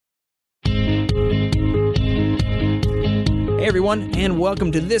Hey everyone, and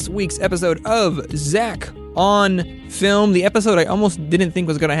welcome to this week's episode of Zach on Film, the episode I almost didn't think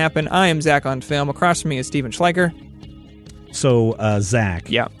was going to happen. I am Zach on Film. Across from me is Steven Schleicher. So, Zach,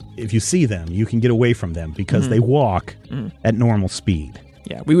 Yeah. if you see them, you can get away from them because they walk at normal speed.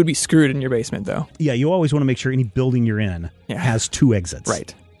 Yeah, we would be screwed in your basement, though. Yeah, you always want to make sure any building you're in has two exits.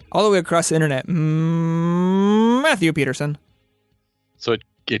 Right. All the way across the internet, Matthew Peterson. So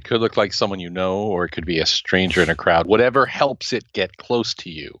it could look like someone you know, or it could be a stranger in a crowd. Whatever helps it get close to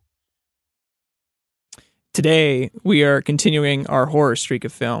you. Today, we are continuing our horror streak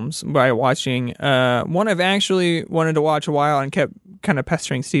of films by watching one I've actually wanted to watch a while and kept kind of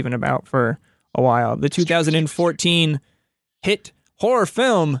pestering Steven about for a while. The 2014 hit horror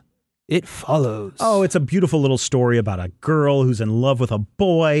film, It Follows. Oh, it's a beautiful little story about a girl who's in love with a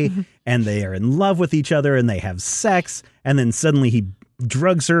boy, and they are in love with each other, and they have sex, and then suddenly he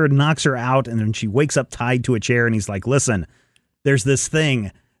drugs her, knocks her out, and then she wakes up tied to a chair, and he's like, listen, there's this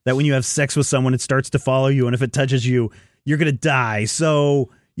thing that when you have sex with someone, it starts to follow you, and if it touches you, you're going to die.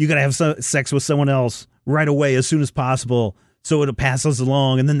 So you got to have sex with someone else right away as soon as possible so it passes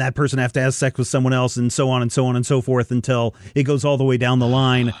along, and then that person have to have sex with someone else, and so on and so on and so forth until it goes all the way down the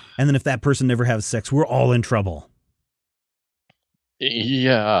line. And then if that person never has sex, we're all in trouble.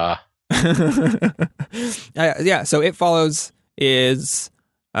 Yeah. Yeah, so It Follows is,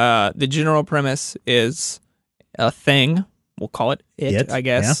 the general premise is a thing, we'll call it It, I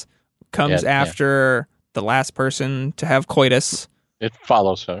guess, comes after the last person to have coitus. It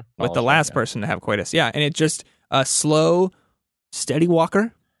follows her. With the last person to have coitus, yeah. And it's just a slow, steady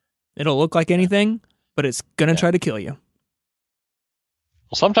walker. It'll look like anything, but it's going to try to kill you.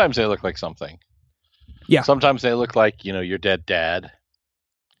 Well, sometimes they look like something. Yeah. Sometimes they look like, your dead dad.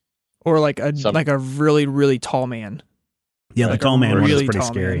 Or like a really, really tall man. Yeah, the tall man one is pretty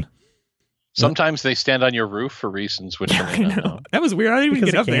scary. Man. Sometimes they stand on your roof for reasons which I know. That was weird. I didn't even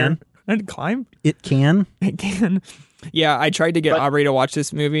get up there. I didn't climb. It can. It can. Yeah, I tried to get Aubrey to watch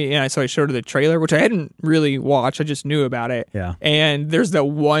this movie, and so I showed her the trailer, which I hadn't really watched. I just knew about it. Yeah. And there's the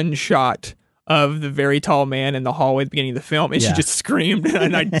one shot of the very tall man in the hallway at the beginning of the film, and she just screamed,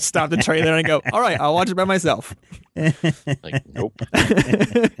 and I stopped the trailer, and I go, all right, I'll watch it by myself. Like, nope.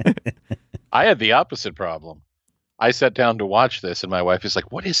 I had the opposite problem. I sat down to watch this, and my wife is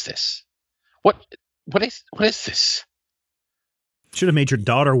like, what is this? What is this? Should have made your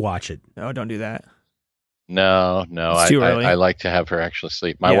daughter watch it. No, don't do that. No. It's too early. I like to have her actually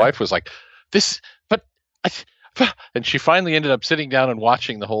sleep. My wife was like, and she finally ended up sitting down and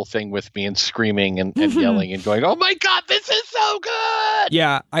watching the whole thing with me and screaming and yelling and going, oh my God, this is so good.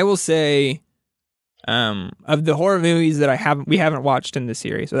 Yeah, I will say, of the horror movies that we haven't watched in this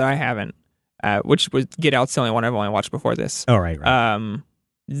series, or that I haven't, which was Get Out's the only one I've only watched before this. Oh, right.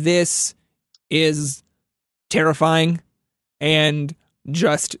 This is terrifying and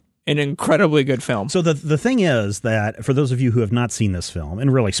just an incredibly good film. So the thing is that for those of you who have not seen this film,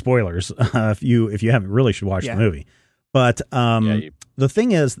 and really spoilers, if you haven't, really should watch the movie. But the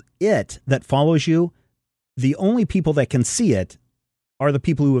thing is, that follows you, the only people that can see it are the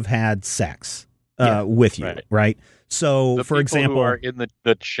people who have had sex with you, right? So, for example, who are in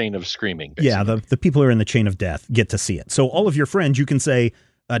the chain of screaming. Basically. Yeah, the people who are in the chain of death get to see it. So all of your friends, you can say,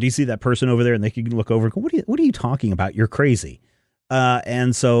 do you see that person over there? And they can look over and go, what are you talking about? You're crazy.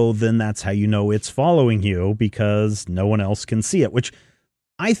 And so then that's how you know it's following you, because no one else can see it, which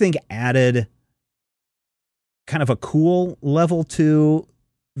I think added kind of a cool level to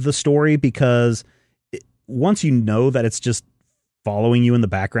the story, because once you know that it's just following you in the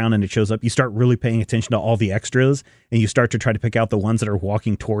background and it shows up, you start really paying attention to all the extras, and you start to try to pick out the ones that are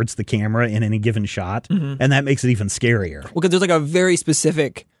walking towards the camera in any given shot. And that makes it even scarier. Well, because there's like a very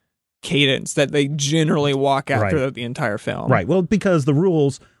specific cadence that they generally walk out throughout the entire film. Right. Well, because the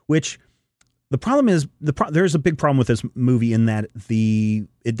rules, which the problem is, there's a big problem with this movie in that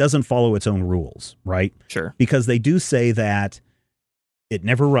it doesn't follow its own rules, right? Sure. Because they do say that it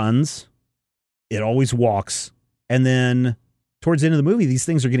never runs, it always walks, and then towards the end of the movie, these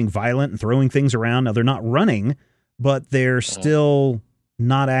things are getting violent and throwing things around. Now, they're not running, but they're still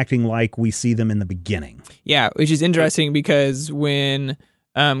not acting like we see them in the beginning. Yeah, which is interesting, because when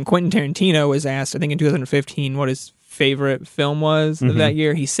Quentin Tarantino was asked, I think in 2015, what his favorite film was of that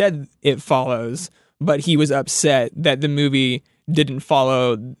year, he said It Follows, but he was upset that the movie didn't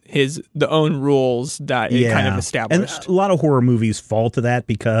follow the own rules that it kind of established. And a lot of horror movies fall to that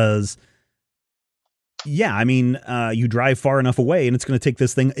because, you drive far enough away and it's going to take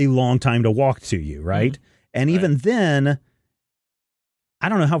this thing a long time to walk to you, right? And even then, I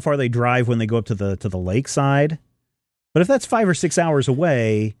don't know how far they drive when they go up to the lakeside, but if that's 5 or 6 hours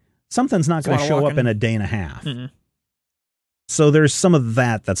away, something's not going to show up in a day and a half. So there's some of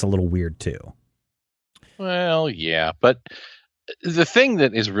that that's a little weird too. Well, yeah, but the thing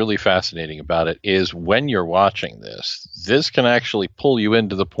that is really fascinating about it is when you're watching this can actually pull you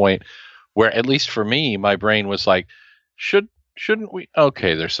into the point where, at least for me, my brain was like, shouldn't we?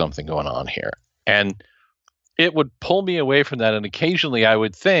 Okay, there's something going on here. And it would pull me away from that. And occasionally I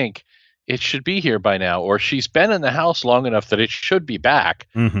would think it should be here by now, or she's been in the house long enough that it should be back.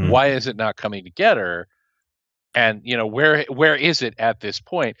 Mm-hmm. Why is it not coming to get her? And, where is it at this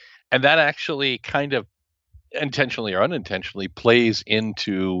point? And that actually kind of intentionally or unintentionally plays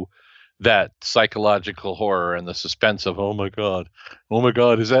into that psychological horror and the suspense of, oh my God,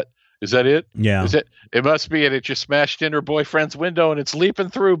 is that it? Yeah. It must be it. It just smashed in her boyfriend's window and it's leaping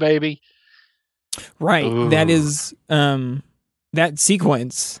through, baby. Right. Ooh. That is that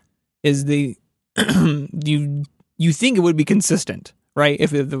sequence is the you think it would be consistent, right?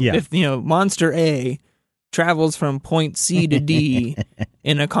 If monster A travels from point C to D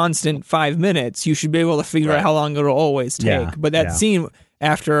in a constant 5 minutes, you should be able to figure out how long it'll always take. Yeah, But that scene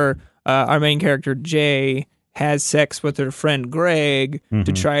after our main character Jay has sex with her friend Greg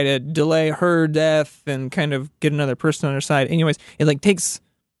to try to delay her death and kind of get another person on her side. Anyways, it takes,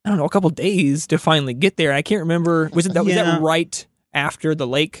 I don't know, a couple days to finally get there. I can't remember. Was that right after the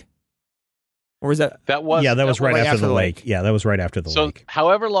lake? Or was that? That was right after the lake. Yeah, that was right after the lake. So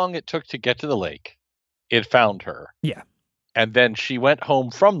however long it took to get to the lake, it found her. Yeah. And then she went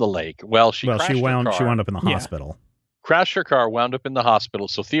home from the lake. She wound up in the hospital. Crashed her car, wound up in the hospital.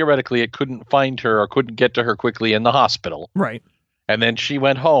 So theoretically, it couldn't find her or couldn't get to her quickly in the hospital. Right. And then she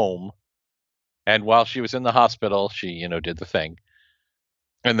went home. And while she was in the hospital, she, did the thing.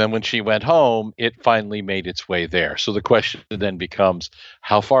 And then when she went home, it finally made its way there. So the question then becomes,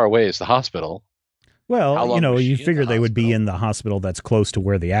 how far away is the hospital? Well, you figure they would be in the hospital that's close to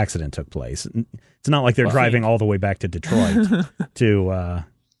where the accident took place. It's not like they're driving all the way back to Detroit to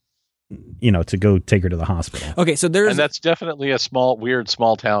go take her to the hospital. Okay, so and that's definitely a weird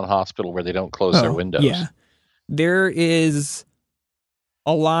small town hospital where they don't close their windows. Yeah, there is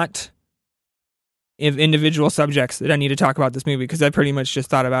a lot of individual subjects that I need to talk about this movie because I pretty much just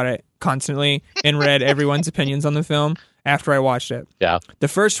thought about it constantly and read everyone's opinions on the film after I watched it. Yeah, the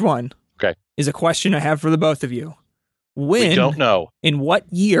first one. Okay. Is a question I have for the both of you. We don't know. In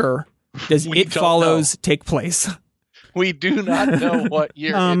what year does It Follows take place? We do not know what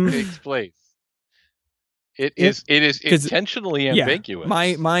year it takes place. It is intentionally ambiguous.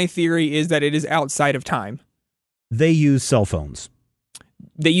 My theory is that it is outside of time. They use cell phones.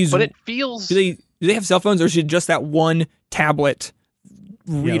 But it feels. Do they have cell phones, or is it just that one tablet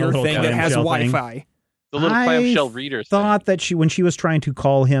reader thing that has Wi-Fi? The little clamshell reader thought that when she was trying to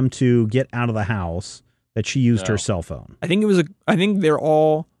call him to get out of the house, that she used her cell phone. I think they're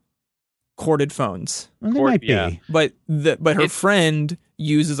all corded phones. Well, they might be. But her friend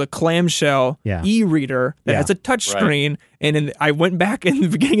uses a clamshell e-reader that has a touch screen. And then I went back in the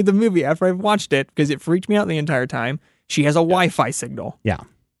beginning of the movie after I watched it because it freaked me out the entire time. She has a Wi-Fi signal. Yeah.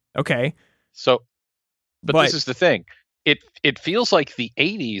 Okay. So, but this is the thing. It feels like the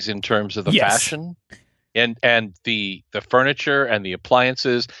 80s in terms of the fashion. And the furniture and the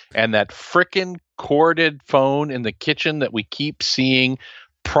appliances and that frickin' corded phone in the kitchen that we keep seeing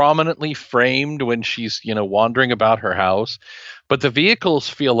prominently framed when she's, wandering about her house. But the vehicles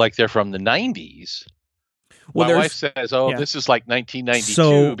feel like they're from the 90s. Well, my wife says, this is like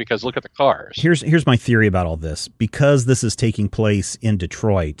 1992 because look at the cars. Here's my theory about all this. Because this is taking place in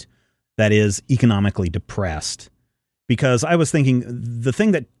Detroit, that is economically depressed. Because I was thinking the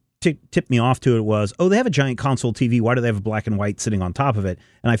thing that tipped me off to it was, they have a giant console TV. Why do they have a black and white sitting on top of it?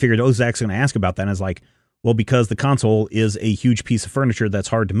 And I figured, Zach's going to ask about that. And I was like, well, because the console is a huge piece of furniture that's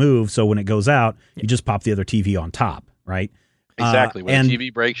hard to move. So when it goes out, you just pop the other TV on top, right? Exactly. When the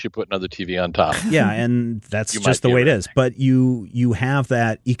TV breaks, you put another TV on top. Yeah, and that's just the way it is. But you have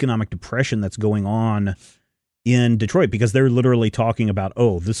that economic depression that's going on in Detroit because they're literally talking about,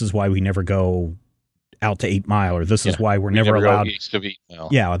 this is why we never go out to 8 Mile, or this is why we're never allowed east of 8 Mile.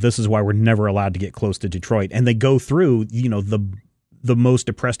 Yeah, this is why we're never allowed to get close to Detroit. And they go through, the most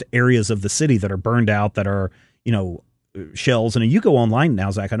depressed areas of the city that are burned out, that are, shells. And you go online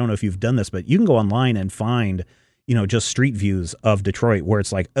now, Zach, I don't know if you've done this, but you can go online and find, just street views of Detroit where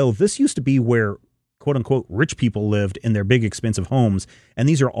it's like, this used to be where quote unquote rich people lived in their big expensive homes, and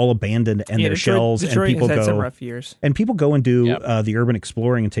these are all abandoned and they're shells. Detroit and people has had go some rough years. And people go and do the urban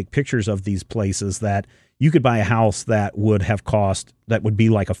exploring and take pictures of these places that you could buy a house that would be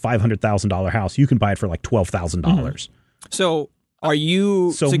like a $500,000 house. You can buy it for like $12,000. Mm-hmm. So are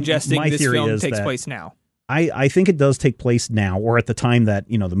you suggesting this film takes place now? I think it does take place now, or at the time that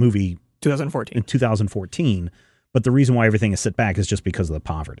the movie 2014. In 2014. But the reason why everything is set back is just because of the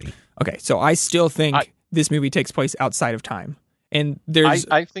poverty. Okay, so I still think this movie takes place outside of time. And there's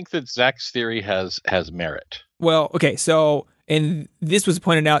I think that Zach's theory has merit. Well, okay, so and this was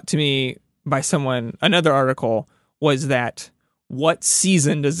pointed out to me by someone, another article was that what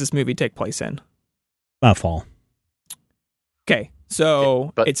season does this movie take place in? Fall. Okay,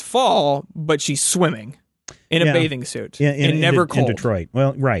 so it's fall, but she's swimming in a bathing suit and never cold. In Detroit.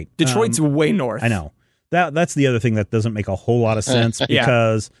 Well, right. Detroit's way north. I know. That's the other thing that doesn't make a whole lot of sense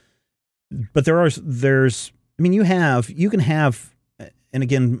because, but there's, I mean, you can have, and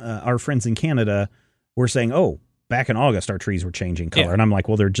again, our friends in Canada were saying, oh, back in August, our trees were changing color. Yeah. And I'm like,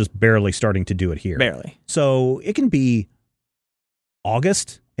 well, they're just barely starting to do it here. Barely. So it can be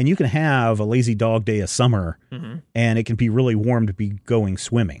August and you can have a lazy dog day of summer and it can be really warm to be going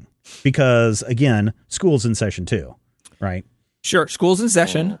swimming because, again, school's in session too, right? Sure. School's in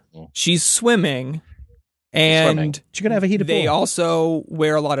session. She's swimming. And she's going to have a heated pool. They also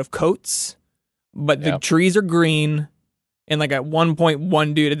wear a lot of coats, but the trees are green. And like at one point,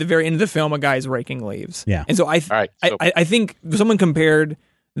 one dude at the very end of the film, a guy's raking leaves. Yeah. And so I think someone compared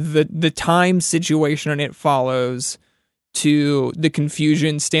the time situation on It Follows to the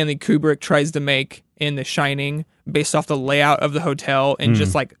confusion Stanley Kubrick tries to make in The Shining based off the layout of the hotel and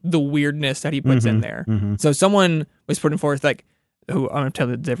just like the weirdness that he puts in there. So someone was putting forth like, who I'm going to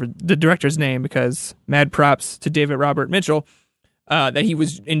tell the director's name because mad props to David Robert Mitchell, that he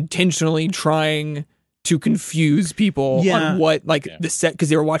was intentionally trying to confuse people on what the set, because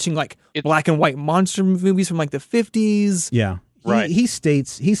they were watching like black and white monster movies from like the 50s. Yeah. Right. He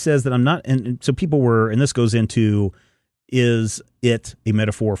says that I'm not, and so people were, and this goes into, is it a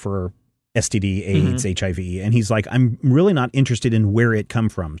metaphor for STD, AIDS, HIV? And he's like, I'm really not interested in where it come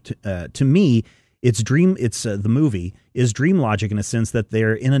from. To me, the movie is dream logic in a sense that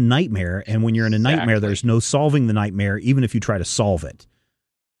they're in a nightmare. And when you're in a nightmare, there's no solving the nightmare, even if you try to solve it.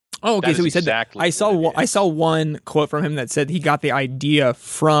 Oh, okay. So he said that. I saw one quote from him that said he got the idea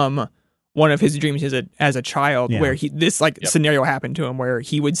from one of his dreams as a child, where this scenario happened to him, where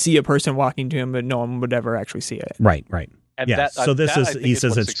he would see a person walking to him, but no one would ever actually see it. Right. And he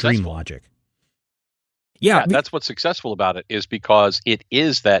says it's successful. Dream logic. Yeah, that's what's successful about it, is because it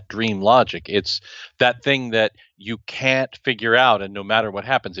is that dream logic. It's that thing that you can't figure out, and no matter what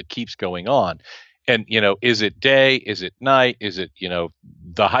happens, it keeps going on. And, is it day? Is it night? Is it,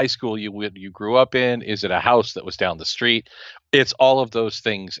 the high school you grew up in? Is it a house that was down the street? It's all of those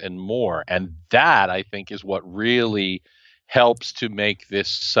things and more. And that, I think, is what really helps to make this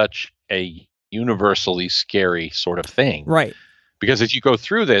such a universally scary sort of thing. Right. Because as you go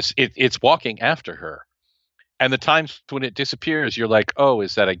through this, it's walking after her. And the times when it disappears, you're like, oh,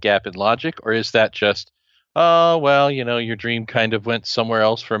 is that a gap in logic? Or is that just, oh, well, your dream kind of went somewhere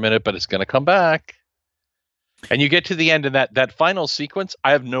else for a minute, but it's going to come back. And you get to the end, and that final sequence,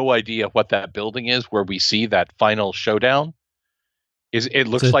 I have no idea what that building is where we see that final showdown. It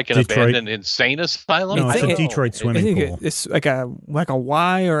looks like an abandoned insane asylum? No, it's a Detroit swimming pool. It's like a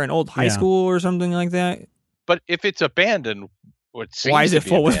Y or an old high school or something like that. But if it's abandoned, why is it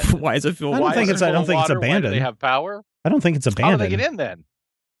full with? Why is it filled? I don't think it's abandoned. Why do they have power? I don't think it's abandoned. How do they get in then?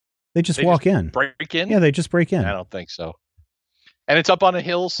 They just walk in. Break in? Yeah, they just break in. I don't think so. And it's up on a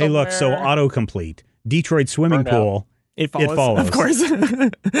hill somewhere. Hey, look, so autocomplete. Detroit swimming pool. It follows. Of course.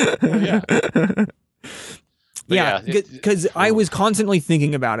 Yeah, because I was constantly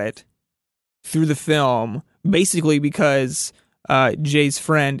thinking about it through the film, basically because Jay's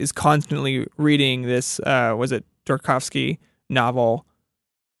friend is constantly reading this, was it Tarkovsky novel,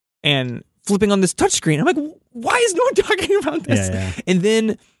 and flipping on this touchscreen. I'm like, why is no one talking about this? Yeah. And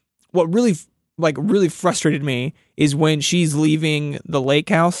then what really frustrated me is when she's leaving the lake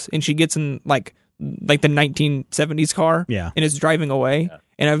house and she gets in like the 1970s car and is driving away. Yeah.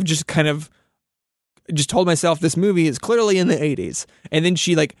 And I've just kind of just told myself this movie is clearly in the 80s. And then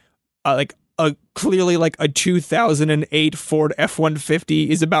she clearly like a 2008 Ford F-150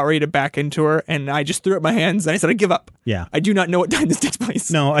 is about ready to back into her, and I just threw up my hands and I said, I give up. Yeah. I do not know what time this takes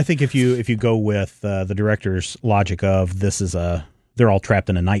place. No, I think if you go with the director's logic of they're all trapped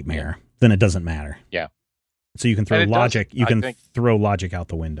in a nightmare, then it doesn't matter. Yeah. So you can throw logic. You can throw logic out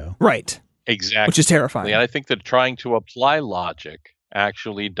the window. Right. Exactly. Which is terrifying. And I think that trying to apply logic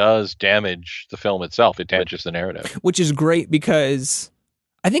actually does damage the film itself. It damages the narrative. Which is great because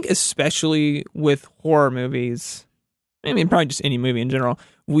I think especially with horror movies, I mean, probably just any movie in general,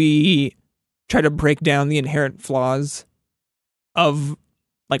 we try to break down the inherent flaws of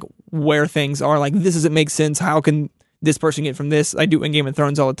like where things are. Like, this doesn't make sense. How can this person get from this? I do in Game of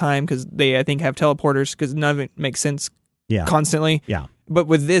Thrones all the time because they, I think, have teleporters because none of it makes sense constantly. Yeah. But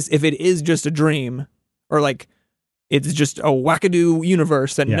with this, if it is just a dream or like it's just a wackadoo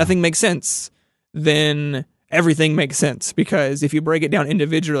universe that nothing makes sense, then everything makes sense. Because if you break it down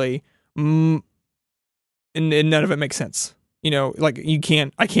individually, and none of it makes sense. Like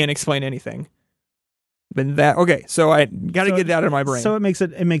I can't explain anything. But so I got to get it out of my brain. So it makes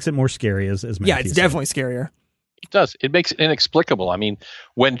it more scary as Matthew yeah, it's said. definitely scarier. It does. It makes it inexplicable. I mean,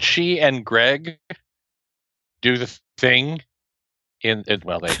 when she and Greg do the thing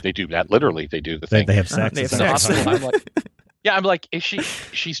they do that literally. They do the thing. They have sex. They have sex. I'm like,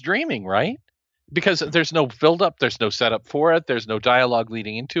 she's dreaming, right? Because there's no build-up, there's no setup for it, there's no dialogue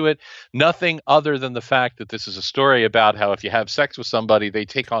leading into it, nothing other than the fact that this is a story about how if you have sex with somebody, they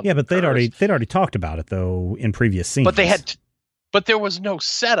take on. Yeah, but they'd already talked about it though in previous scenes. But there was no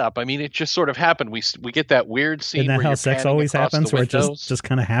setup. I mean, it just sort of happened. We get that weird scene. Isn't that where how sex always happens, where it just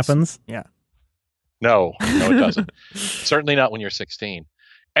kind of happens? Yeah. No, it doesn't. Certainly not when you're 16.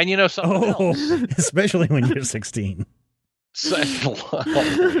 And something else, especially when you're 16.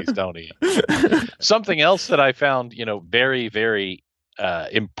 Please don't eat. Something else that I found, very, very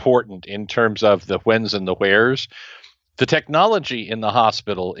important in terms of the whens and the wheres. The technology in the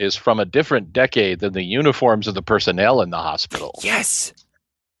hospital is from a different decade than the uniforms of the personnel in the hospital. Yes.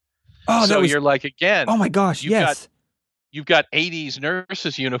 Oh, so you're like, again. Oh my gosh! Yes. You've got 80s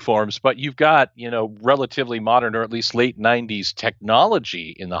nurses uniforms, but you've got relatively modern or at least late 90s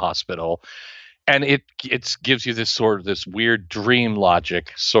technology in the hospital. And it gives you this weird dream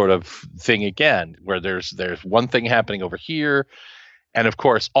logic sort of thing again, where there's one thing happening over here, and of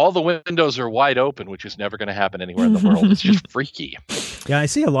course all the windows are wide open, which is never going to happen anywhere in the world. It's just freaky. Yeah, I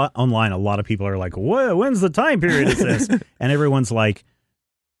see a lot online. A lot of people are like, "When's the time period is this?" And everyone's like,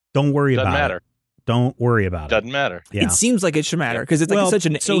 "Don't worry about it. Don't worry about it. Doesn't matter." Yeah. It seems like it should matter because it's such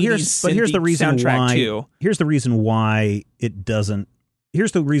an 80s here's the reason soundtrack why. too. Here's the reason why it doesn't.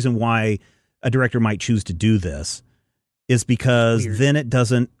 Here's the reason why a director might choose to do this is because then it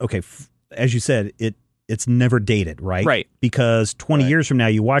doesn't. Okay, as you said, it's never dated, right? Right. Because 20 years from now,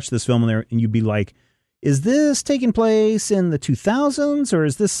 you watch this film and you'd be like, "Is this taking place in the 2000s or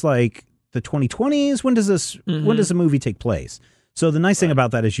is this like the 2020s? When does this? When does the movie take place?" So the nice thing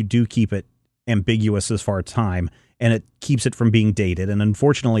about that is you do keep it ambiguous as far as time, and it keeps it from being dated. And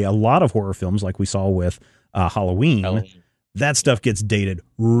unfortunately, a lot of horror films, like we saw with Halloween, that stuff gets dated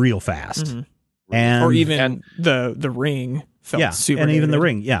real fast. And or even the Ring felt super and dated. even the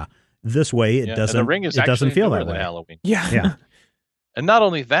Ring, This way, it doesn't. And the Ring is it doesn't feel that than way. Halloween. Yeah. And not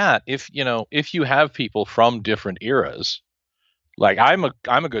only that, if you have people from different eras, like I'm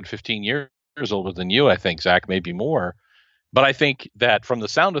a good 15 years older than you, I think, Zach, maybe more. But I think that from the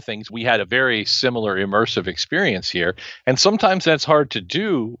sound of things, we had a very similar immersive experience here. And sometimes that's hard to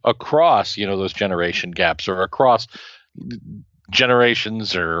do across, those generation gaps or across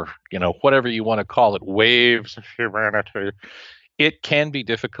generations or, whatever you want to call it, waves of humanity. It can be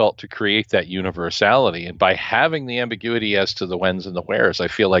difficult to create that universality. And by having the ambiguity as to the whens and the wheres, I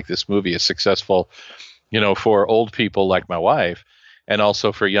feel like this movie is successful, for old people like my wife and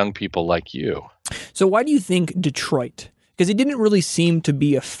also for young people like you. So why do you think Detroit? Because it didn't really seem to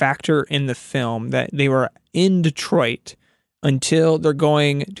be a factor in the film that they were in Detroit until they're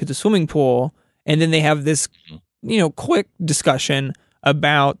going to the swimming pool. And then they have this, quick discussion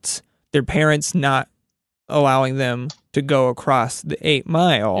about their parents not allowing them to go across the 8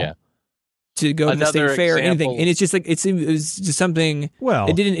 Mile to go to the state fair or anything. And it's just like, it was just something. Well,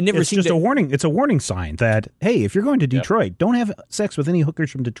 it never seemed a warning. It's a warning sign that, hey, if you're going to Detroit, don't have sex with any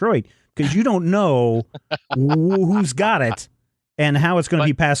hookers from Detroit because you don't know who's got it and how it's going to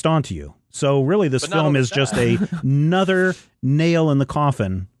be passed on to you. So really, this film is just another nail in the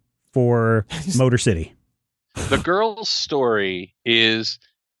coffin for Motor City. The girl's story is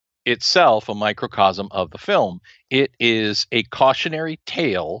itself a microcosm of the film. It is a cautionary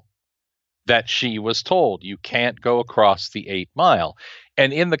tale that she was told you can't go across the 8 Mile.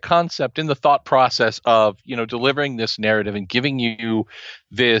 And in the concept, in the thought process of, delivering this narrative and giving you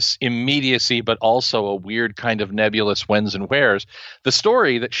this immediacy, but also a weird kind of nebulous whens and wheres, the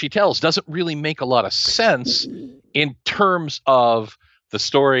story that she tells doesn't really make a lot of sense in terms of the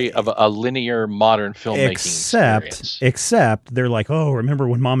story of a linear modern filmmaking experience. Except they're like, oh, remember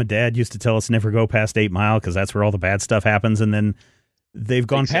when Mom and Dad used to tell us never go past 8 Mile because that's where all the bad stuff happens, and then they've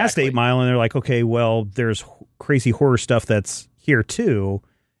gone past 8 Mile and they're like, okay, well, there's crazy horror stuff that's here too,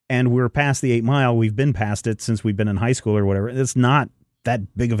 and we're past the 8 Mile. We've been past it since we've been in high school or whatever. It's not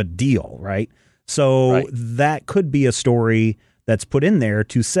that big of a deal, right? So that could be a story that's put in there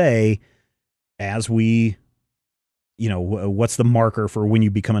to say, as we, what's the marker for when you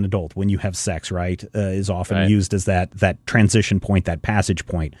become an adult, when you have sex, right? Is often used as that transition point, that passage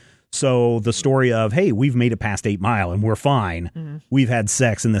point. So the story of, hey, we've made it past 8 Mile and we're fine. Mm-hmm. We've had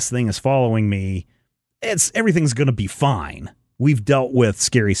sex and this thing is following me. Everything's going to be fine. We've dealt with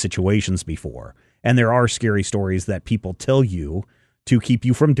scary situations before. And there are scary stories that people tell you to keep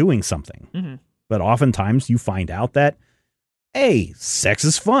you from doing something. Mm-hmm. But oftentimes you find out that, hey, sex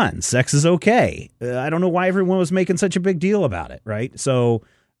is fun. Sex is okay. I don't know why everyone was making such a big deal about it, right? So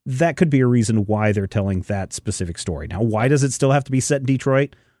that could be a reason why they're telling that specific story. Now, why does it still have to be set in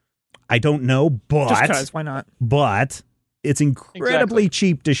Detroit? I don't know, but... Just because, why not? But it's incredibly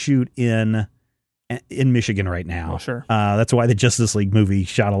cheap to shoot in Michigan right now. Oh, sure. That's why the Justice League movie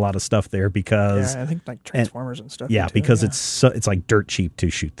shot a lot of stuff there because... Yeah, I think like Transformers and stuff. Yeah, too, because it's like dirt cheap to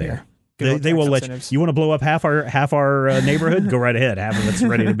shoot there. Yeah. They will let you want to blow up half our neighborhood? Go right ahead. Half of it's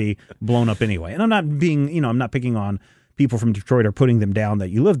ready to be blown up anyway. And I'm not picking on people from Detroit or putting them down that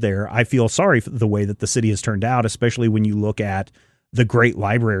you live there. I feel sorry for the way that the city has turned out, especially when you look at the great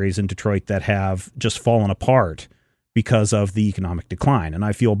libraries in Detroit that have just fallen apart because of the economic decline. And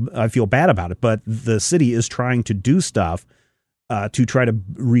I feel bad about it, but the city is trying to do stuff to try to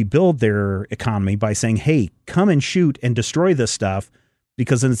rebuild their economy by saying, hey, come and shoot and destroy this stuff,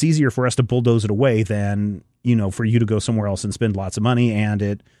 because then it's easier for us to bulldoze it away than, for you to go somewhere else and spend lots of money, and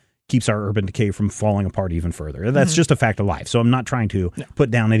it keeps our urban decay from falling apart even further. That's just a fact of life. So I'm not trying to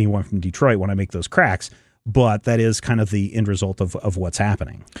put down anyone from Detroit when I make those cracks, but that is kind of the end result of what's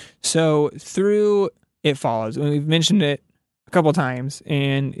happening. So through It Follows, and we've mentioned it a couple times,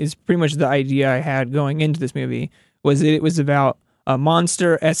 and it's pretty much the idea I had going into this movie, was that it was about a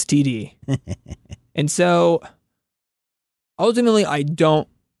monster STD. And so ultimately, I don't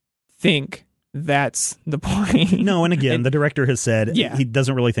think that's the point. No, and again, the director has said he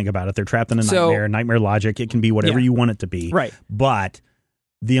doesn't really think about it. They're trapped in a nightmare logic. It can be whatever you want it to be. Right. But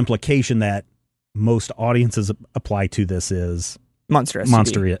the implication that most audiences apply to this is Monster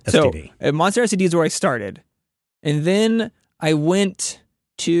STD. So Monster STD is where I started. And then I went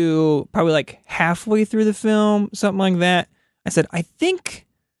to probably like halfway through the film, something like that. I said, I think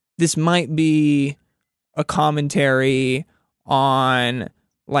this might be a commentary on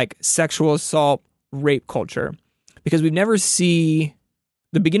like sexual assault, rape culture, because we never see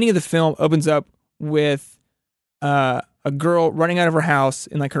the beginning of the film opens up with a girl running out of her house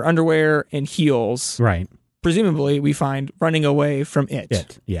in like her underwear and heels. Right. Presumably we find running away from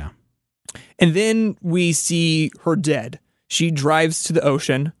it. Yeah. And then we see her dead. She drives to the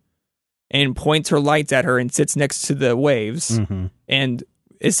ocean and points her lights at her and sits next to the waves and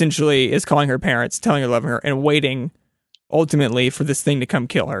essentially is calling her parents, telling her loving her, and waiting ultimately for this thing to come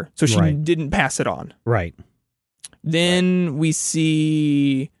kill her. So she didn't pass it on. Right. Then we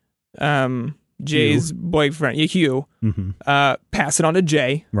see Jay's boyfriend, Hugh, pass it on to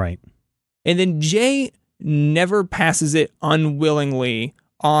Jay. Right. And then Jay never passes it unwillingly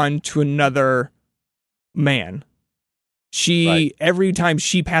on to another man. Every time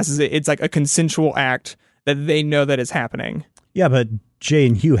she passes it, it's like a consensual act that they know that is happening. Yeah, but Jay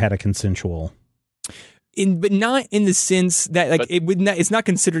and Hugh had a consensual... but not in the sense that it's not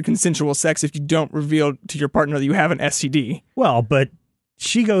considered consensual sex if you don't reveal to your partner that you have an STD. Well, but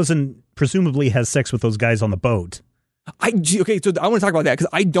she goes and presumably has sex with those guys on the boat. So I want to talk about that because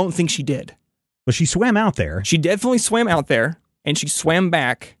I don't think she did. Well, she swam out there. She definitely swam out there, and she swam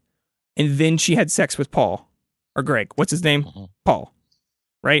back, and then she had sex with Paul or Greg. What's his name? Paul,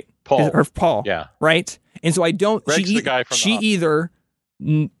 right? Paul. Paul. Yeah. Right. And so I don't. Greg's the guy from she either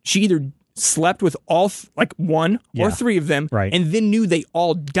slept with all one or three of them, and then knew they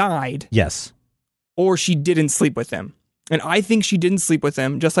all died. Yes. Or she didn't sleep with them. And I think she didn't sleep with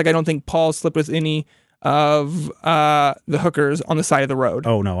them, just like I don't think Paul slept with any of the hookers on the side of the road.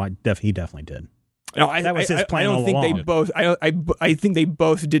 Oh no, he definitely did. No, that was his plan all along. They both. I think they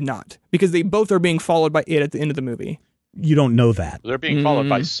both did not, because they both are being followed by it at the end of the movie. You don't know that. They're being followed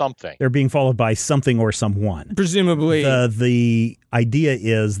by something. They're being followed by something or someone. Presumably. The idea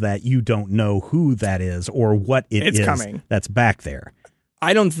is that you don't know who that is or what it's coming. That's back there.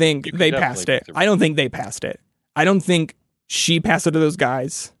 I don't think they passed it. I don't think they passed it. I don't think she passed it to those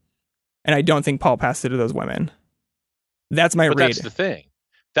guys, and I don't think Paul passed it to those women. That's my read. But that's the thing.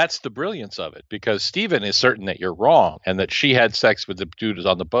 That's the brilliance of it, because Steven is certain that you're wrong and that she had sex with the dude who's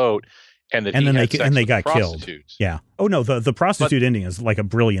on the boat. And then they got killed. Yeah. Oh no, the prostitute ending is like a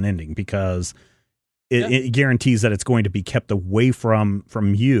brilliant ending, because it guarantees that it's going to be kept away from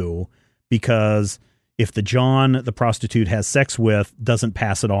you, because if the John the prostitute has sex with doesn't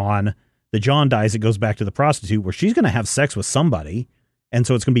pass it on, the John dies, it goes back to the prostitute, where she's going to have sex with somebody, and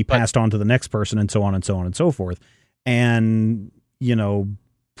so it's going to be passed on to the next person, and so on and so on and so forth. And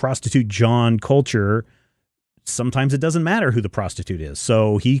prostitute John culture sometimes it doesn't matter who the prostitute is.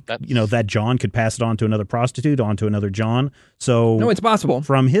 So that John could pass it on to another prostitute, on to another John. So no, it's possible.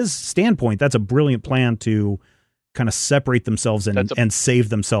 From his standpoint, that's a brilliant plan to kind of separate themselves and save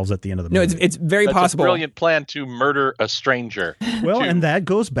themselves at the end of the movie. No, it's very possible. A brilliant plan to murder a stranger. Well, and that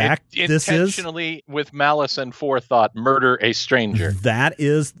goes back. Intentionally, with malice and forethought, murder a stranger. That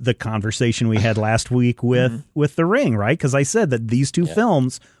is the conversation we had last week with The Ring, right? Because I said that these two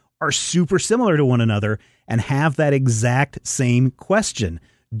films are super similar to one another and have that exact same question.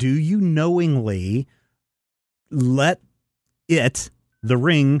 Do you knowingly let The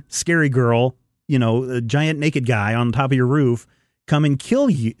Ring, scary girl, a giant naked guy on top of your roof, come and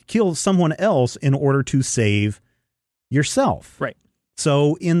kill someone else in order to save yourself? Right.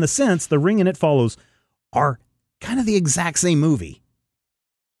 So in the sense, The Ring and It Follows are kind of the exact same movie.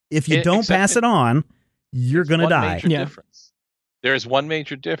 If you don't pass it on, you're going to die. Difference. There's one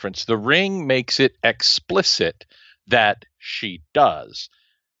major difference. The Ring makes it explicit that she does.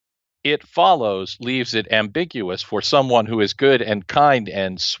 It Follows leaves it ambiguous for someone who is good and kind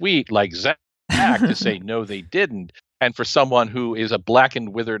and sweet like Zach to say no, they didn't, and for someone who is a blackened,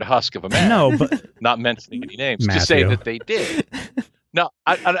 withered husk of a man, but not mentioning any names, Matthew, to say that they did. No,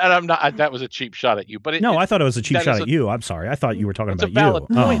 I'm not. That was a cheap shot at you. But I thought it was a cheap shot at you. I'm sorry. I thought you were talking about you. It's a valid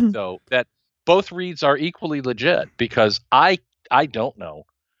point, though, that both reads are equally legit, because I don't know.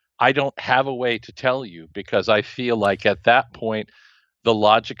 I don't have a way to tell you, because I feel like at that point the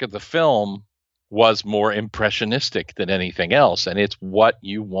logic of the film was more impressionistic than anything else, and it's what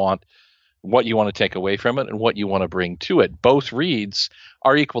you want to take away from it and what you want to bring to it. Both reads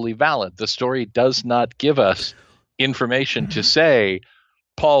are equally valid. The story does not give us information to say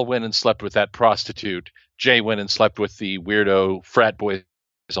Paul went and slept with that prostitute, Jay went and slept with the weirdo frat boys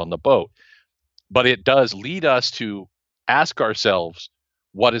on the boat. But it does lead us to ask ourselves,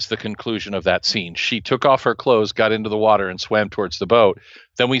 what is the conclusion of that scene? She took off her clothes, got into the water, and swam towards the boat.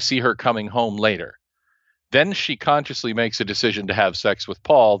 Then we see her coming home later. Then she consciously makes a decision to have sex with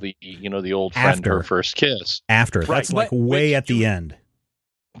Paul, the old friend, her first kiss. That's way at the end.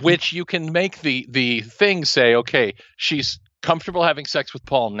 Which you can make the thing say, okay, she's comfortable having sex with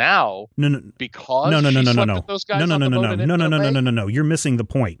Paul now. Because she slept with those guys on the boat. No. You're missing the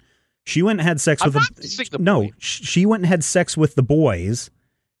point. She went and had sex with she went and had sex with the boys.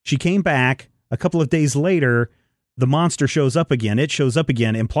 She came back a couple of days later. The monster shows up again. It shows up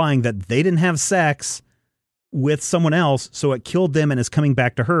again, implying that they didn't have sex with someone else, so it killed them and is coming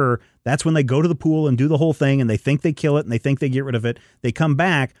back to her. That's when they go to the pool and do the whole thing, and they think they kill it, and they think they get rid of it. They come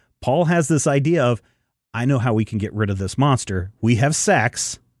back. Paul has this idea of, I know how we can get rid of this monster. We have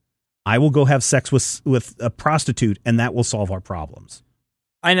sex. I will go have sex with a prostitute, and that will solve our problems.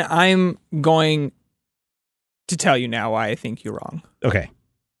 I'm going to tell you now why I think you're wrong. Okay.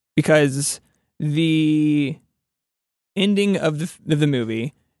 Because the ending of the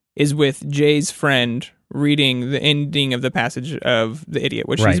movie is with Jay's friend reading the ending of the passage of The Idiot,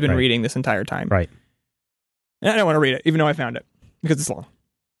 which he's been reading this entire time. Right. And I don't want to read it, even though I found it, because it's long.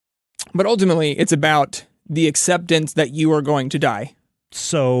 But ultimately, it's about the acceptance that you are going to die.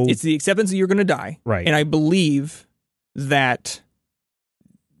 So it's the acceptance that you're going to die. Right. And I believe that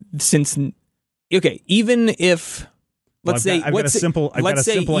even if, I've got a simple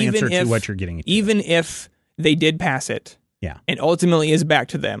answer to what you're getting at. Even if they did pass it, and ultimately is back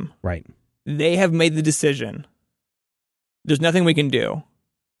to them, right? They have made the decision. There's nothing we can do.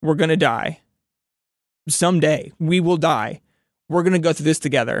 We're going to die. Someday we will die. We're going to go through this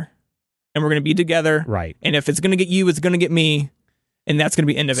together, and we're going to be together. Right. And if it's going to get you, it's going to get me, and that's going to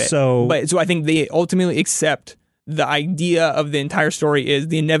be the end of it. So I think they ultimately accept the idea of the entire story is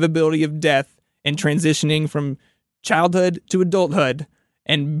the inevitability of death and transitioning from childhood to adulthood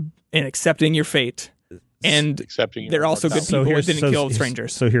and accepting your fate. And they're also good people who didn't kill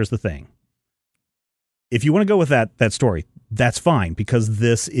strangers. So here's the thing. If you want to go with that story, that's fine, because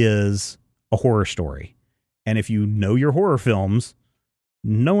this is a horror story. And if you know your horror films,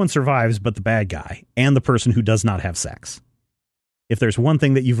 no one survives but the bad guy and the person who does not have sex. If there's one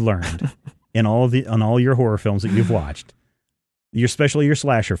thing that you've learned in all your horror films that you've watched, especially your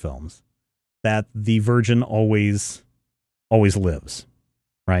slasher films, that the virgin always lives,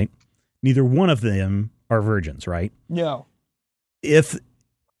 right? Neither one of them are virgins, right? No.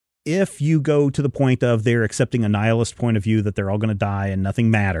 If you go to the point of they're accepting a nihilist point of view that they're all going to die and nothing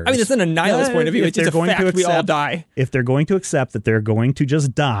matters. I mean, it's not a nihilist point of view. It's just a fact we all die. If they're going to accept that they're going to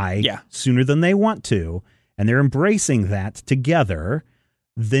just die sooner than they want to, and they're embracing that together,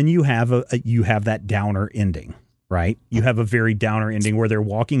 then you have that downer ending, right? You have a very downer ending where they're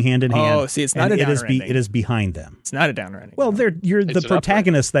walking hand in hand. Oh, see, it's not a downer ending. It is behind them. It's not a downer ending. Well, the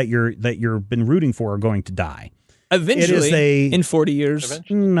protagonists that you've been rooting for are going to die. Eventually, in 40 years.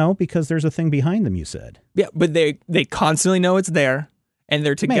 Eventually. No, because there's a thing behind them, you said. Yeah, but they constantly know it's there, and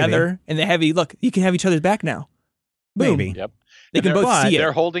they're together, and they have look, you can have each other's back now. Boom. Maybe. Yep. They can both see it.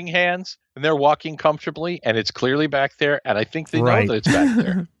 They're holding hands, and they're walking comfortably, and it's clearly back there, and I think they know that it's back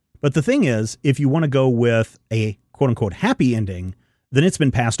there. But the thing is, if you want to go with a quote-unquote happy ending, then it's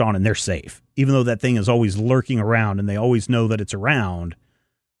been passed on and they're safe. Even though that thing is always lurking around and they always know that it's around,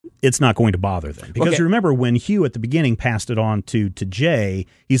 it's not going to bother them. Because remember when Hugh at the beginning passed it on to Jay,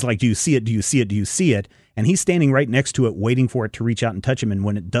 he's like, do you see it? Do you see it? Do you see it? And he's standing right next to it waiting for it to reach out and touch him. And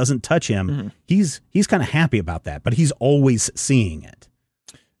when it doesn't touch him, he's kind of happy about that. But he's always seeing it.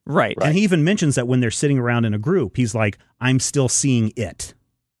 Right. And he even mentions that when they're sitting around in a group, he's like, I'm still seeing it.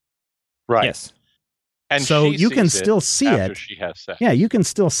 Right. Yes. And so you can still see it. She has sex. Yeah, you can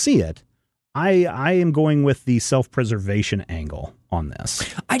still see it. I am going with the self-preservation angle on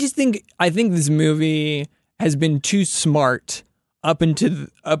this. I think this movie has been too smart up into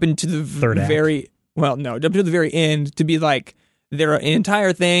the third very up to the very end to be like their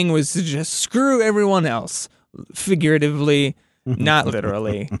entire thing was to just screw everyone else, figuratively, not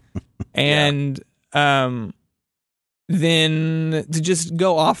literally, and then to just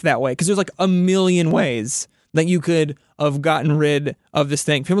go off that way because there's like a million ways that you could have gotten rid of this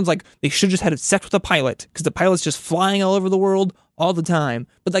thing. Everyone's like, they should have just had sex with the pilot because the pilot's just flying all over the world all the time.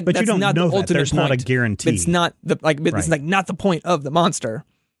 But that's you don't not know the ultimate There's point. Not a guarantee. It's not it's like not the point of the monster.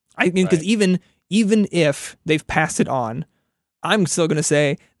 I mean, because even if they've passed it on, I'm still going to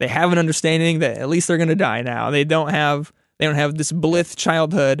say they have an understanding that at least they're going to die now. They don't have this blith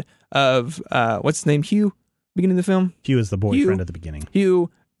childhood of what's his name, Hugh, beginning of the film. Hugh is the boyfriend at the beginning. Hugh.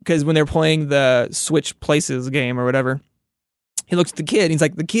 Because when they're playing the Switch Places game or whatever, he looks at the kid. And he's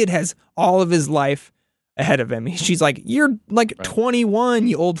like, the kid has all of his life ahead of him. She's like, you're like 21,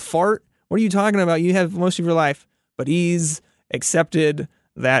 you old fart. What are you talking about? You have most of your life. But he's accepted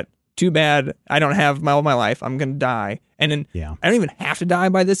that, too bad, I don't have all my life. I'm going to die. And then I don't even have to die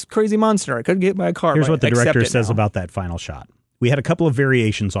by this crazy monster. I could get hit by a car. Here's what the director says about that final shot. We had a couple of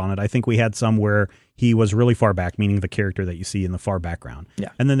variations on it. I think we had some where he was really far back, meaning the character that you see in the far background. Yeah.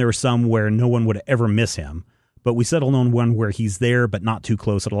 And then there were some where no one would ever miss him. But we settled on one where he's there, but not too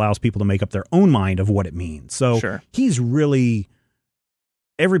close. It allows people to make up their own mind of what it means. So he's really,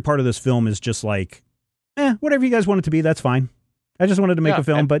 every part of this film is just like, whatever you guys want it to be, that's fine. I just wanted to make a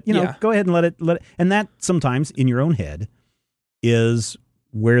film, but go ahead and let it. And that sometimes in your own head is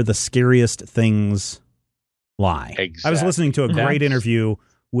where the scariest things lie. Exactly. I was listening to a great interview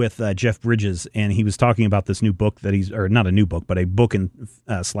with Jeff Bridges, and he was talking about this new book that or not a new book, but a book and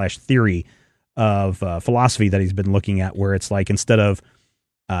slash theory of philosophy that he's been looking at, where it's like instead of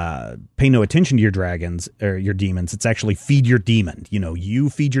pay no attention to your dragons or your demons, it's actually feed your demon. You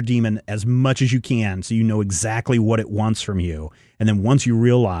feed your demon as much as you can so you know exactly what it wants from you. And then once you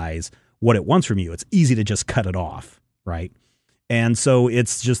realize what it wants from you, it's easy to just cut it off, right? And so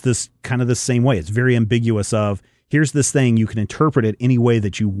it's just this kind of the same way. It's very ambiguous of, here's this thing, you can interpret it any way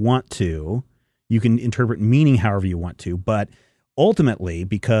that you want to. You can interpret meaning however you want to, but ultimately,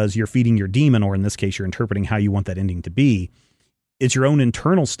 because you're feeding your demon, or in this case, you're interpreting how you want that ending to be, it's your own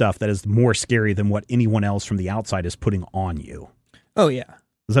internal stuff that is more scary than what anyone else from the outside is putting on you. Oh, yeah.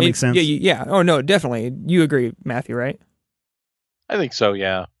 Does that make sense? Yeah. Oh, no, definitely. You agree, Matthew, right? I think so,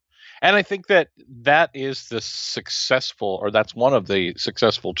 yeah. And I think that is the successful, or that's one of the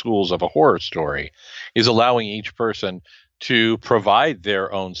successful tools of a horror story, is allowing each person to provide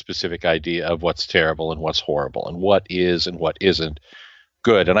their own specific idea of what's terrible and what's horrible and what is and what isn't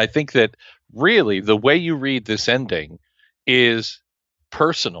good. And I think that really the way you read this ending is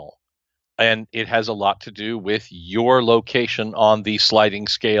personal, and it has a lot to do with your location on the sliding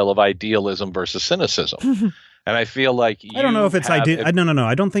scale of idealism versus cynicism. And I feel like I don't know if it's no.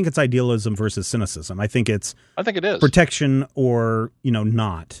 I don't think it's idealism versus cynicism. I think it is protection or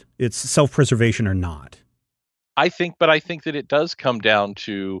not. It's self-preservation or not. I think that it does come down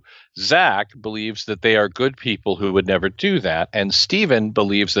to Zach believes that they are good people who would never do that, and Steven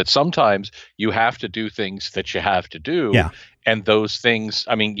believes that sometimes you have to do things that you have to do. Yeah. And those things,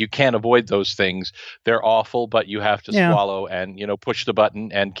 I mean, you can't avoid those things. They're awful, but you have to swallow and, push the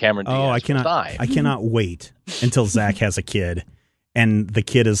button, and Cameron Diaz will die. I cannot wait until Zach has a kid and the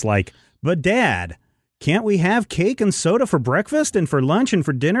kid is like, but Dad, can't we have cake and soda for breakfast and for lunch and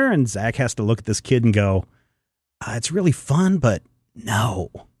for dinner? And Zach has to look at this kid and go, it's really fun, but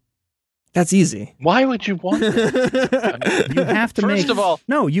no. That's easy. Why would you want that? You have to First of all,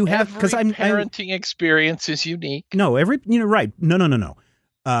 no, you have, because parenting experience is unique. No, right. No.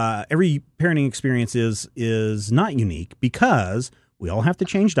 Every parenting experience is not unique, because we all have to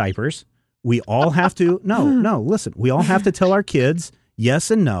change diapers. We all have to, listen, we all have to tell our kids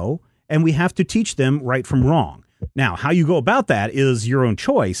yes and no, and we have to teach them right from wrong. Now, how you go about that is your own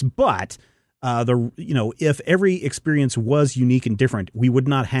choice, but if every experience was unique and different, we would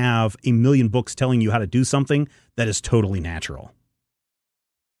not have a million books telling you how to do something that is totally natural.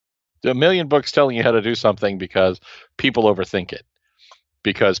 A million books telling you how to do something because people overthink it.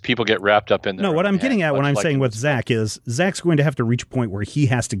 Because people get wrapped up in their what I'm getting at when I'm saying with Zach is Zach's going to have to reach a point where he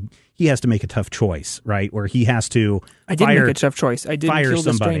has to make a tough choice, right? Where he has to I did make a tough choice. I didn't kill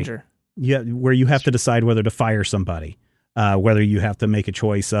the stranger. Yeah, where you have to decide whether to fire somebody, whether you have to make a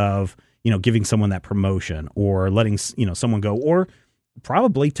choice of, giving someone that promotion or letting, someone go, or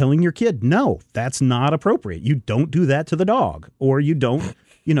probably telling your kid, no, that's not appropriate. You don't do that to the dog, or you don't,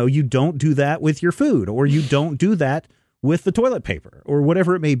 you don't do that with your food, or you don't do that with the toilet paper, or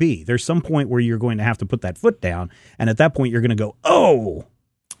whatever it may be. There's some point where you're going to have to put that foot down, and at that point you're going to go, oh.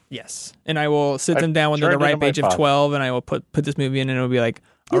 Yes. And I will sit them down when they're the ripe age of 12, and I will put this movie in, and it'll be like,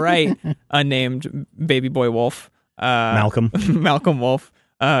 all right, unnamed baby boy wolf. Malcolm Wolf.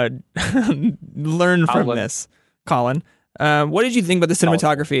 Learn from this, Colin. What did you think about the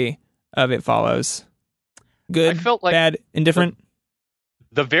cinematography of It Follows? Good, I felt like bad, indifferent?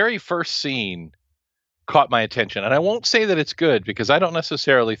 The very first scene caught my attention, and I won't say that it's good, because I don't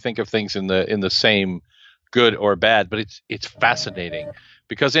necessarily think of things in the same good or bad, but it's fascinating,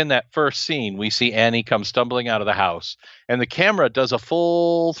 because in that first scene we see Annie come stumbling out of the house, and the camera does a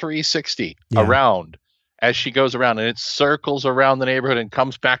full 360 around as she goes around, and it circles around the neighborhood and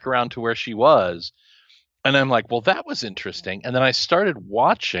comes back around to where she was. And I'm like, well, that was interesting. And then I started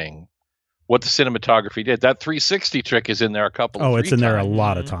watching what the cinematography did. That 360 trick is in there a couple of times. Oh, it's in there a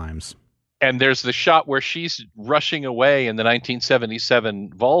lot of times. And there's the shot where she's rushing away in the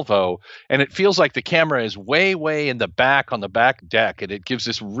 1977 Volvo, and it feels like the camera is way, way in the back on the back deck, and it gives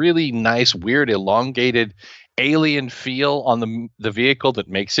this really nice, weird, elongated alien feel on the vehicle that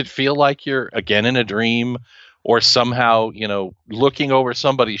makes it feel like you're again in a dream, or somehow, looking over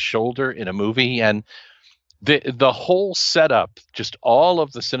somebody's shoulder in a movie. And the whole setup, just all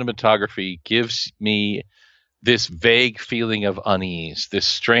of the cinematography, gives me this vague feeling of unease, this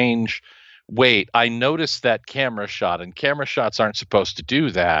strange, wait, I noticed that camera shot, and camera shots aren't supposed to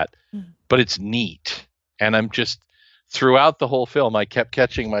do that, but it's neat. And I'm just, throughout the whole film, I kept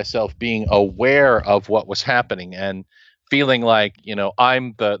catching myself being aware of what was happening and feeling like,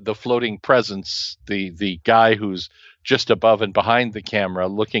 I'm the floating presence, the guy who's just above and behind the camera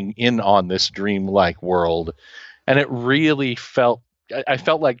looking in on this dreamlike world. And it really I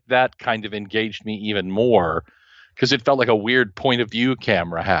felt like that kind of engaged me even more, because it felt like a weird point of view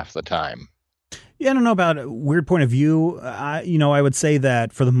camera half the time. Yeah, I don't know about a weird point of view. I would say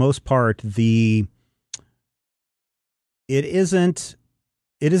that for the most part, it isn't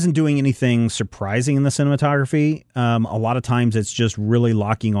doing anything surprising in the cinematography. A lot of times it's just really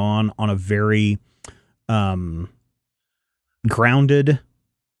locking on a very grounded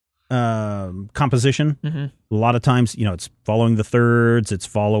composition. Mm-hmm. A lot of times, it's following the thirds, it's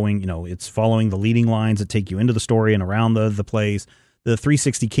following the leading lines that take you into the story and around the place. The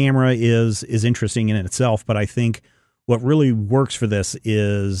 360 camera is interesting in itself, but I think what really works for this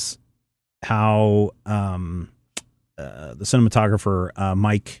is how the cinematographer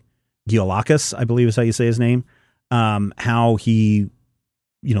Mike Giolakis, I believe is how you say his name, how he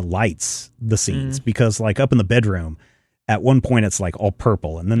lights the scenes, because like up in the bedroom, at one point it's like all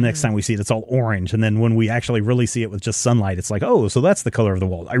purple, and then the next time we see it, it's all orange, and then when we actually really see it with just sunlight, it's like, oh, so that's the color of the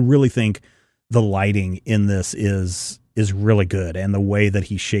wall. I really think the lighting in this is really good, and the way that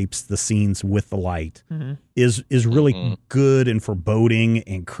he shapes the scenes with the light is really good and foreboding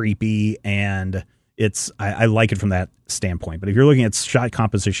and creepy, and I like it from that standpoint. But if you're looking at shot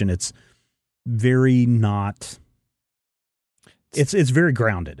composition, it's very not. It's very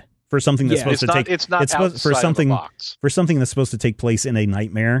grounded for something that's supposed to take. It's not for something the box. For something that's supposed to take place in a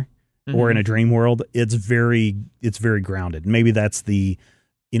nightmare or in a dream world. It's very grounded. Maybe that's the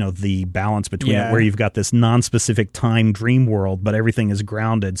balance between it, where you've got this non-specific time dream world, but everything is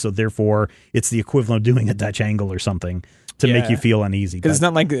grounded. So therefore, it's the equivalent of doing a Dutch angle or something to make you feel uneasy. Because it's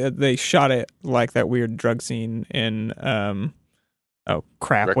not like they shot it like that weird drug scene in oh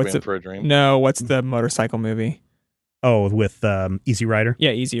crap! Requiem for a Dream? No, what's the motorcycle movie? Oh, with Easy Rider. Yeah,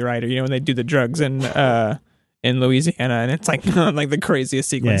 Easy Rider. When they do the drugs in Louisiana, and it's like like the craziest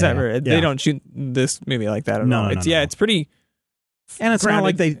sequence ever. They don't shoot this movie like that at all. It's pretty And it's not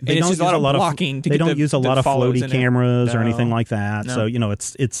like they don't use a lot of blocking. They don't use a lot of floaty cameras or anything like that. No.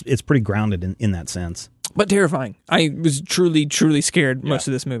 So it's pretty grounded in that sense. But terrifying. I was truly scared most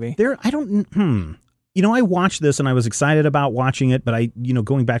of this movie. I watched this and I was excited about watching it, but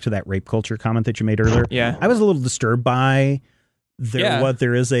going back to that rape culture comment that you made earlier, I was a little disturbed by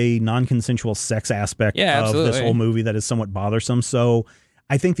there is a non-consensual sex aspect of this whole movie that is somewhat bothersome. So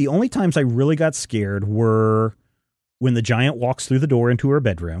I think the only times I really got scared were when the giant walks through the door into her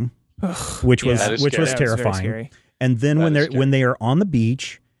bedroom, which was terrifying. And then when they are on the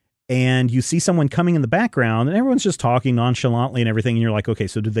beach and you see someone coming in the background and everyone's just talking nonchalantly and everything, and you're like, okay,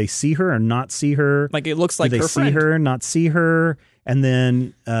 so do they see her or not see her? Like it looks like do they see her, not see her? And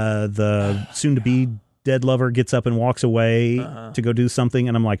then the soon-to-be dead lover gets up and walks away to go do something,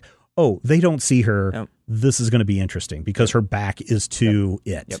 and I'm like, oh, they don't see her. Yep. This is going to be interesting because her back is to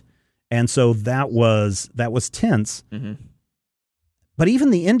it. Yep. And so that was tense. Mm-hmm. But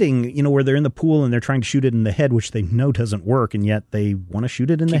even the ending, where they're in the pool and they're trying to shoot it in the head, which they know doesn't work, and yet they want to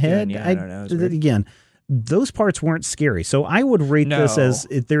shoot it in the head. I don't know. Again, those parts weren't scary. So I would rate this as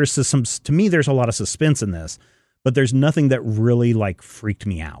to me, there's a lot of suspense in this, but there's nothing that really freaked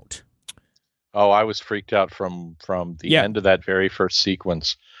me out. Oh, I was freaked out from the end of that very first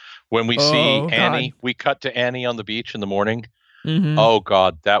sequence. When we see Annie, we cut to Annie on the beach in the morning. Mm-hmm. Oh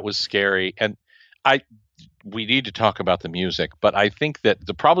God, that was scary. And we need to talk about the music, but I think that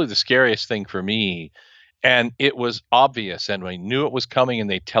probably the scariest thing for me, and it was obvious and I knew it was coming and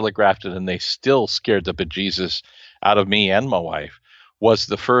they telegraphed it and they still scared the bejesus out of me and my wife, was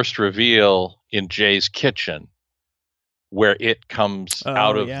the first reveal in Jay's kitchen, where it comes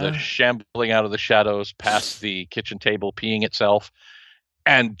out of the shambling out of the shadows past the kitchen table, peeing itself.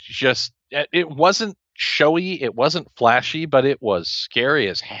 And just, it wasn't showy, it wasn't flashy, but it was scary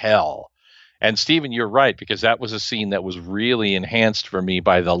as hell. And Stephen, you're right, because that was a scene that was really enhanced for me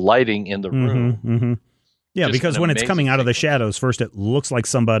by the lighting in the room. Mm-hmm. Yeah, just because when it's coming out of the shadows, first it looks like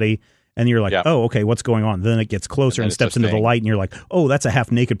somebody, and you're like, oh, okay, what's going on? Then it gets closer and steps into the light, and you're like, oh, that's a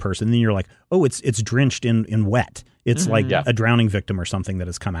half-naked person. And then you're like, oh, it's drenched in wet. It's like a drowning victim or something that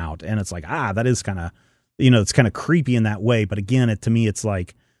has come out. And it's like, that is kind of, it's kind of creepy in that way. But again, to me, it's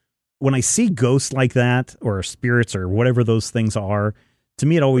like, when I see ghosts like that, or spirits, or whatever those things are, to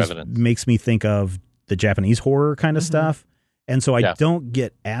me, it always makes me think of the Japanese horror kind of stuff. And so I don't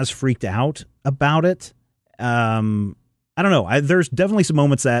get as freaked out about it. I don't know. There's definitely some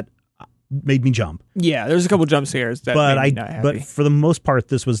moments that made me jump. Yeah, there's a couple jump scares that made me not happy. But for the most part,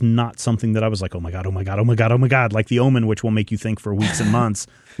 this was not something that I was like, oh my God, oh my God, oh my God, oh my God, like The Omen, which will make you think for weeks and months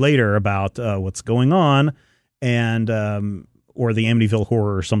later about what's going on, and or the Amityville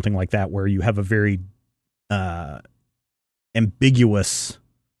Horror or something like that, where you have a very ambiguous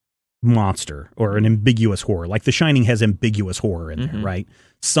monster or an ambiguous horror. Like The Shining has ambiguous horror in there, right?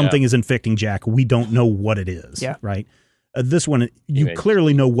 Something is infecting Jack. We don't know what it is, right? This one, you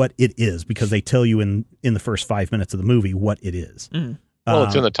clearly know what it is because they tell you in the first 5 minutes of the movie what it is. Well,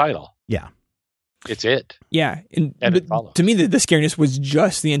 it's in the title. Yeah. It's it. Yeah. And it follows. To me, the scariness was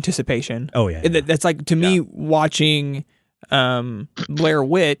just the anticipation. Oh, yeah. That's like, to me, watching Blair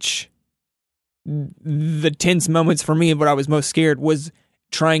Witch, the tense moments for me, what I was most scared was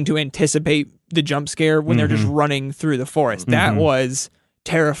trying to anticipate the jump scare when they're just running through the forest. That was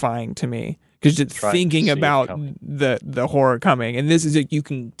terrifying to me. Because just thinking about the horror coming, and this is it, you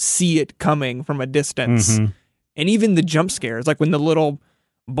can see it coming from a distance, and even the jump scares, like when the little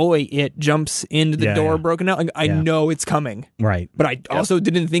boy jumps into the door broken out. Like, I know it's coming, right? But I also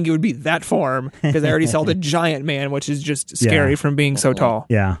didn't think it would be that form because I already saw the giant man, which is just scary from being so tall.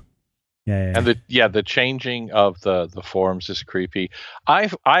 Yeah. And the changing of the forms is creepy.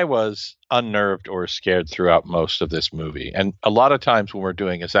 I was unnerved or scared throughout most of this movie. And a lot of times when we're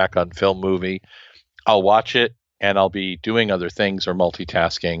doing a Zach on Film movie, I'll watch it and I'll be doing other things or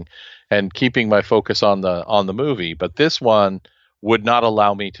multitasking and keeping my focus on the movie. But this one would not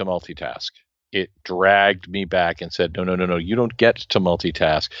allow me to multitask. It dragged me back and said, no, you don't get to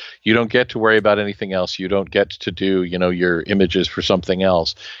multitask. You don't get to worry about anything else. You don't get to do, your images for something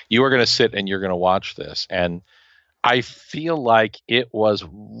else. You are going to sit and you're going to watch this. And I feel like it was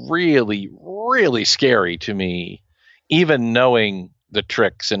really, really scary to me, even knowing the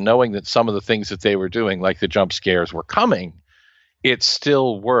tricks and knowing that some of the things that they were doing, like the jump scares, were coming. It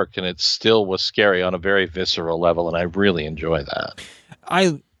still worked and it still was scary on a very visceral level. And I really enjoy that.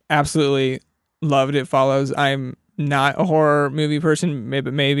 I absolutely loved It Follows. I'm not a horror movie person,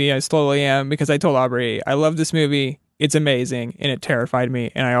 maybe I slowly am, because I told Aubrey I love this movie. it's amazing, and it terrified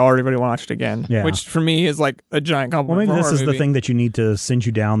me, and I already really want to watch it again. Yeah. Which for me is like a giant compliment. Well, maybe this is movie. the thing that you need to send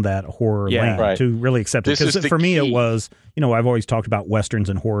you down that horror lane to really accept it. Because for me, it was, I've always talked about Westerns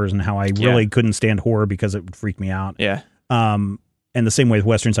and horrors and how I really couldn't stand horror because it would freak me out. Yeah. And the same way with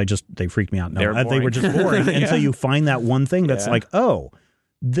Westerns, they freaked me out. No, they were just boring until you find that one thing that's like, oh,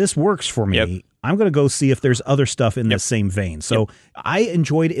 this works for me. Yep. I'm going to go see if there's other stuff in the same vein. So I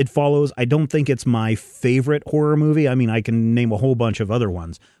enjoyed It Follows. I don't think it's my favorite horror movie. I mean, I can name a whole bunch of other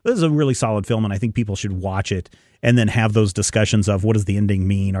ones. This is a really solid film, and I think people should watch it and then have those discussions of what does the ending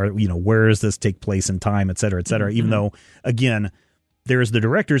mean, or where does this take place in time, et cetera, et cetera. Mm-hmm. Even though, again, there's the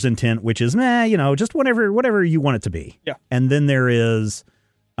director's intent, which is, just whatever you want it to be. Yeah. And then there is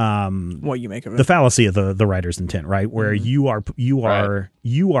what you make of it, the fallacy of the writer's intent, right? Where you are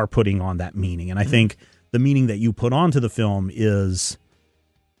putting on that meaning, and I think the meaning that you put onto the film is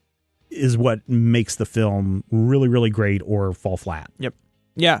what makes the film really, really great or fall flat. Yep.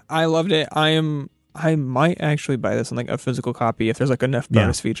 Yeah, I loved it. I might actually buy this on like a physical copy if there's like enough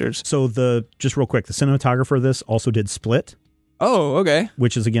bonus features. So just real quick, the cinematographer of this also did Split. Oh, okay.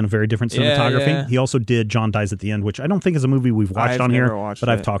 Which is, again, a very different cinematography. Yeah. He also did John Dies at the End, which I don't think is a movie we've watched on here, but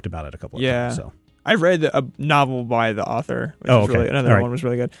I've talked about it a couple of times. So. I read a novel by the author, which is really, another one was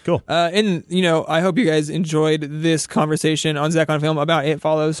really good. Cool. And, I hope you guys enjoyed this conversation on Zach on Film about It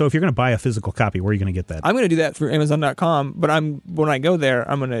Follows. So if you're going to buy a physical copy, where are you going to get that? I'm going to do that through Amazon.com, but when I go there,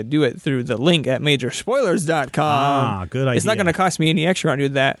 I'm going to do it through the link at Majorspoilers.com. Ah, good idea. It's not going to cost me any extra to do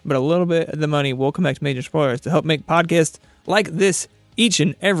that, but a little bit of the money will come back to Major Spoilers to help make podcasts like this each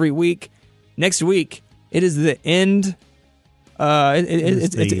and every week. Next week, it is the end.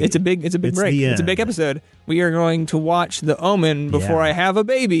 It's a big break. It's a big episode. We are going to watch The Omen before I have a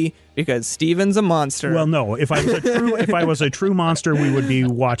baby because Steven's a monster. Well, no. If I was a true monster, we would be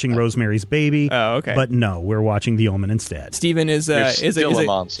watching Rosemary's Baby. Oh, okay. But no, we're watching The Omen instead. Steven is a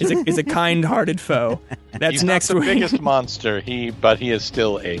monster. Is a kind-hearted foe. That's He's next not the week. biggest monster. But he is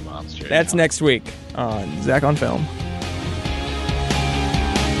still a monster. That's next week on Zach on Film.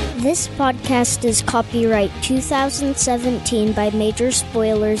 This podcast is copyright 2017 by Major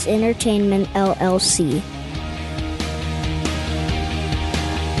Spoilers Entertainment, LLC.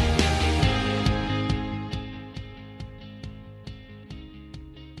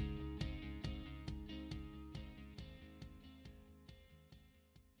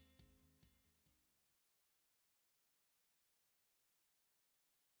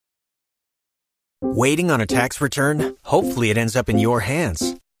 Waiting on a tax return? Hopefully it ends up in your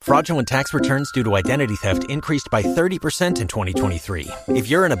hands. Fraudulent tax returns due to identity theft increased by 30% in 2023. If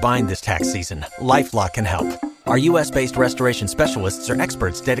you're in a bind this tax season, LifeLock can help. Our U.S.-based restoration specialists are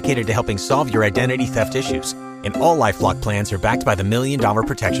experts dedicated to helping solve your identity theft issues. And all LifeLock plans are backed by the $1 Million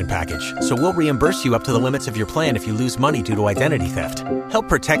Protection Package. So we'll reimburse you up to the limits of your plan if you lose money due to identity theft. Help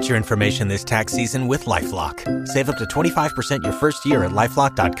protect your information this tax season with LifeLock. Save up to 25% your first year at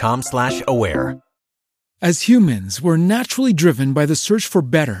LifeLock.com/aware. As humans, we're naturally driven by the search for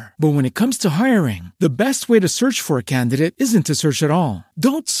better. But when it comes to hiring, the best way to search for a candidate isn't to search at all.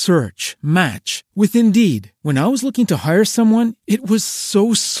 Don't search, match with Indeed. When I was looking to hire someone, it was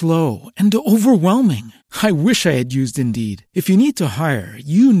so slow and overwhelming. I wish I had used Indeed. If you need to hire,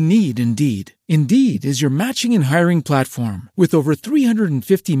 you need Indeed. Indeed is your matching and hiring platform with over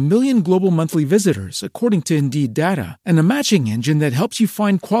 350 million global monthly visitors, according to Indeed data, and a matching engine that helps you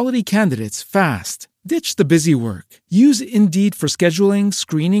find quality candidates fast. Ditch the busy work. Use Indeed for scheduling,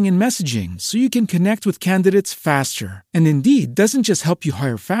 screening, and messaging so you can connect with candidates faster. And Indeed doesn't just help you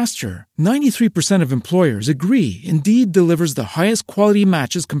hire faster. 93% of employers agree Indeed delivers the highest quality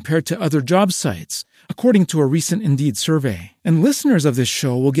matches compared to other job sites, according to a recent Indeed survey. And listeners of this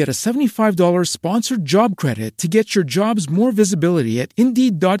show will get a $75 sponsored job credit to get your jobs more visibility at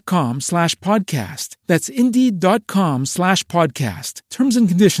Indeed.com/podcast. That's Indeed.com/podcast. Terms and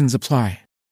conditions apply.